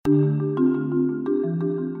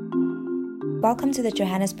Welcome to the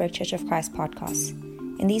Johannesburg Church of Christ podcast.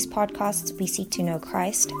 In these podcasts, we seek to know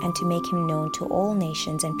Christ and to make him known to all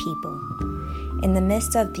nations and people. In the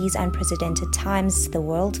midst of these unprecedented times the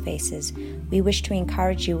world faces, we wish to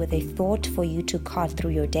encourage you with a thought for you to cart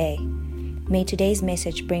through your day. May today's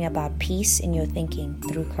message bring about peace in your thinking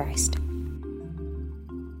through Christ.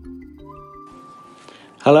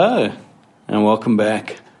 Hello, and welcome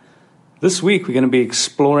back. This week we're going to be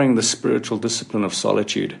exploring the spiritual discipline of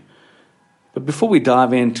solitude. But before we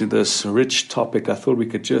dive into this rich topic, I thought we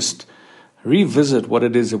could just revisit what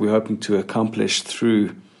it is that we're hoping to accomplish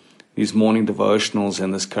through these morning devotionals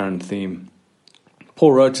and this current theme.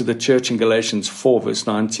 Paul wrote to the church in Galatians 4 verse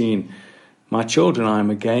 19, "My children, I am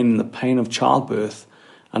again in the pain of childbirth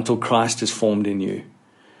until Christ is formed in you."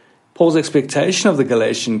 Paul's expectation of the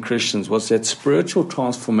Galatian Christians was that spiritual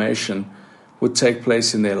transformation would take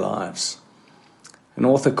place in their lives. And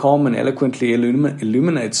author Coleman eloquently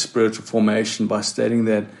illuminates spiritual formation by stating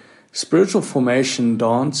that spiritual formation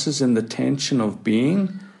dances in the tension of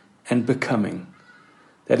being and becoming.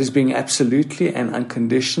 That is, being absolutely and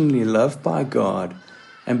unconditionally loved by God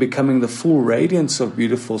and becoming the full radiance of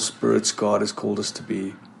beautiful spirits God has called us to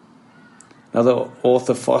be. Another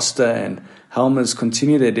author, Foster and Helmers,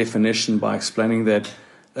 continue their definition by explaining that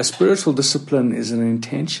a spiritual discipline is an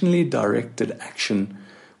intentionally directed action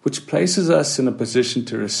which places us in a position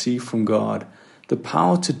to receive from God the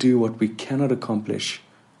power to do what we cannot accomplish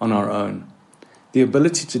on our own, the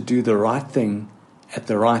ability to do the right thing at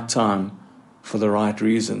the right time for the right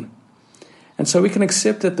reason. And so we can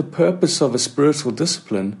accept that the purpose of a spiritual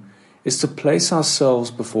discipline is to place ourselves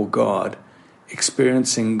before God,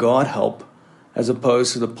 experiencing God help, as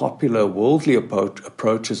opposed to the popular worldly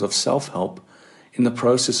approaches of self-help in the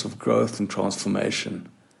process of growth and transformation.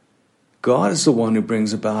 God is the one who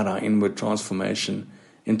brings about our inward transformation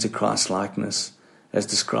into Christ-likeness, as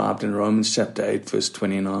described in Romans chapter 8, verse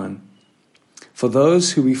 29. For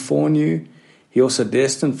those who he foreknew, he also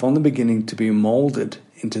destined from the beginning to be molded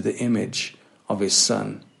into the image of his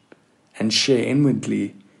Son and share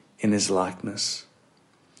inwardly in his likeness.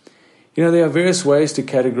 You know, there are various ways to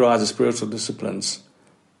categorize the spiritual disciplines,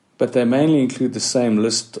 but they mainly include the same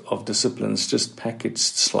list of disciplines, just packaged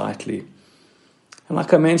slightly. And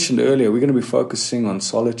like I mentioned earlier, we're going to be focusing on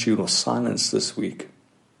solitude or silence this week.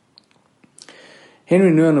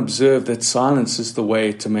 Henry Nouwen observed that silence is the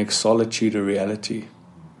way to make solitude a reality.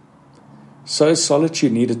 So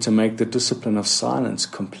solitude needed to make the discipline of silence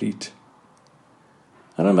complete.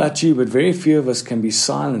 I don't know about you, but very few of us can be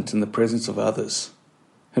silent in the presence of others.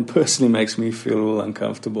 It personally makes me feel a little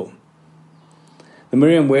uncomfortable. The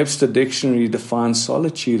Merriam-Webster dictionary defines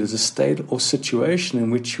solitude as a state or situation in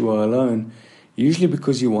which you are alone, usually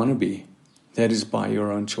because you want to be, that is, by your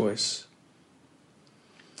own choice.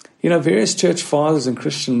 You know, various church fathers and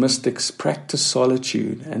Christian mystics practiced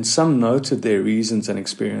solitude, and some noted their reasons and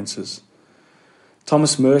experiences.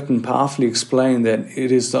 Thomas Merton powerfully explained that it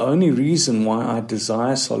is the only reason why I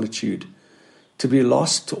desire solitude, to be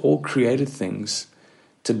lost to all created things,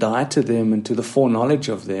 to die to them and to the foreknowledge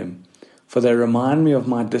of them, for they remind me of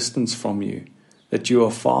my distance from you, that you are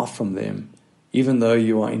far from them, even though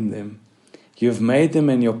you are in them. You have made them,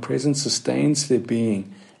 and your presence sustains their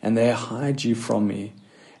being, and they hide you from me,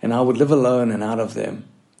 and I would live alone and out of them.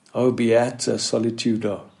 O beata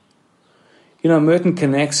solitudo. You know, Merton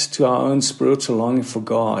connects to our own spiritual longing for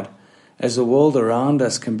God, as the world around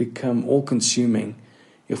us can become all-consuming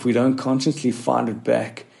if we don't consciously fight it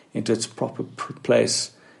back into its proper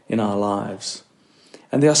place in our lives.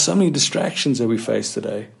 And there are so many distractions that we face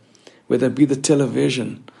today, whether it be the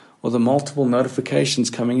television or the multiple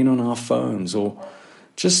notifications coming in on our phones, or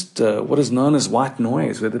just what is known as white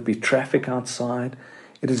noise, whether it be traffic outside.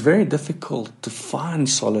 It is very difficult to find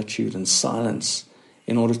solitude and silence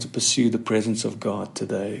in order to pursue the presence of God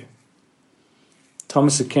today.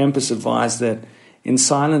 Thomas à Kempis advised that in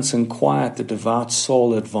silence and quiet the devout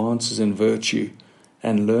soul advances in virtue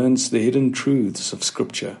and learns the hidden truths of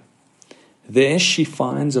Scripture. There she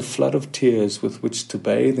finds a flood of tears with which to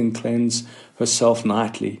bathe and cleanse herself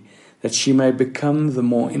nightly, that she may become the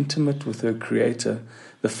more intimate with her Creator,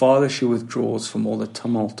 the farther she withdraws from all the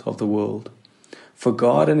tumult of the world. For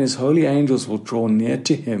God and his holy angels will draw near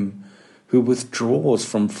to him who withdraws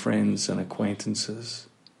from friends and acquaintances.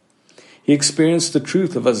 He experienced the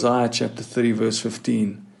truth of Isaiah chapter 30 verse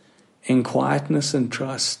 15. In quietness and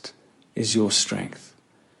trust is your strength.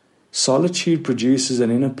 Solitude produces an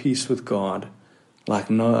inner peace with God like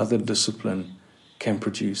no other discipline can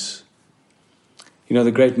produce. You know,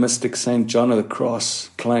 the great mystic St. John of the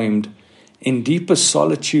Cross claimed, "In deepest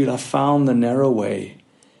solitude I found the narrow way,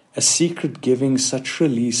 a secret giving such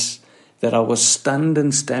release that I was stunned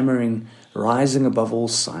and stammering rising above all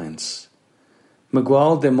science.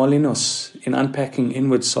 Miguel de Molinos, in Unpacking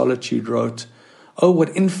Inward Solitude, wrote, "Oh,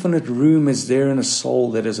 what infinite room is there in a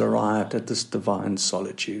soul that has arrived at this divine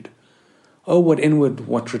solitude. Oh, what inward,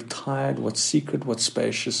 what retired, what secret, what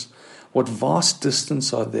spacious, what vast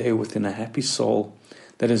distance are there within a happy soul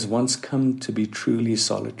that has once come to be truly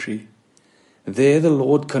solitary. There the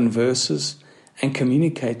Lord converses and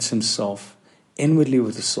communicates himself inwardly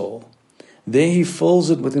with the soul. There he fills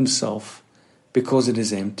it with himself because it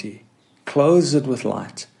is empty, clothes it with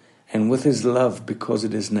light, and with his love because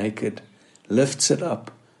it is naked, lifts it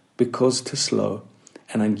up because it is low,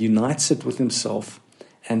 and unites it with himself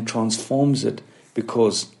and transforms it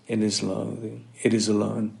because it is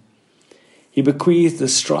alone. He bequeathed a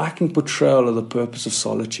striking portrayal of the purpose of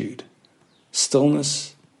solitude: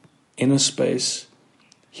 stillness, inner space,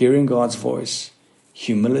 hearing God's voice,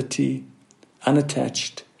 humility,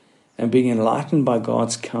 unattached, and being enlightened by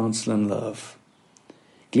God's counsel and love.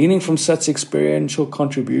 Gleaning from such experiential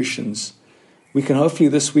contributions, we can hopefully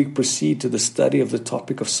this week proceed to the study of the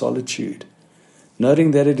topic of solitude,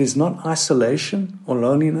 noting that it is not isolation or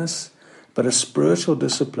loneliness, but a spiritual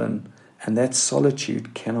discipline, and that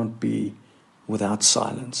solitude cannot be without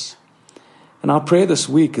silence. And our prayer this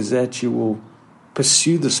week is that you will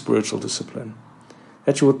pursue the spiritual discipline,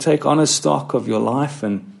 that you will take honest stock of your life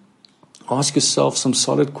and ask yourself some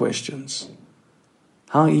solid questions.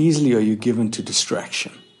 How easily are you given to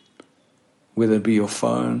distraction? Whether it be your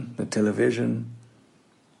phone, the television,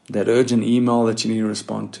 that urgent email that you need to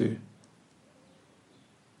respond to.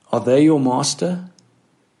 Are they your master,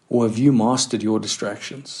 or have you mastered your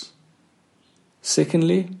distractions?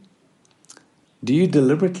 Secondly, do you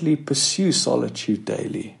deliberately pursue solitude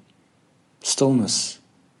daily, stillness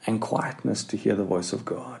and quietness to hear the voice of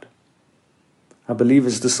God? I believe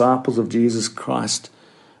as disciples of Jesus Christ,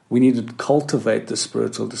 we need to cultivate the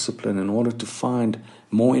spiritual discipline in order to find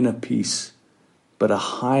more inner peace, but a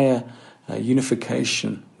higher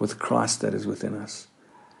unification with Christ that is within us.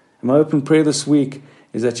 And my open prayer this week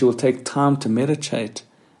is that you will take time to meditate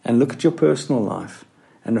and look at your personal life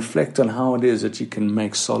and reflect on how it is that you can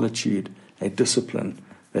make solitude a discipline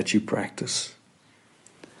that you practice.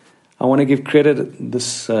 I want to give credit in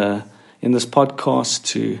this podcast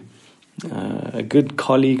to a good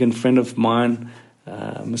colleague and friend of mine,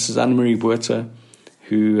 Mrs. Anne-Marie Buerta,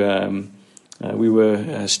 who we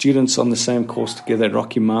were students on the same course together at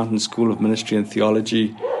Rocky Mountain School of Ministry and Theology,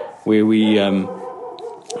 where we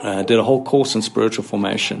did a whole course in spiritual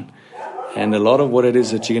formation. And a lot of what it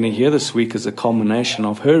is that you're going to hear this week is a culmination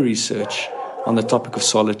of her research on the topic of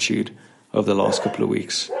solitude over the last couple of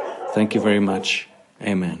weeks. Thank you very much.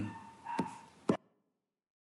 Amen.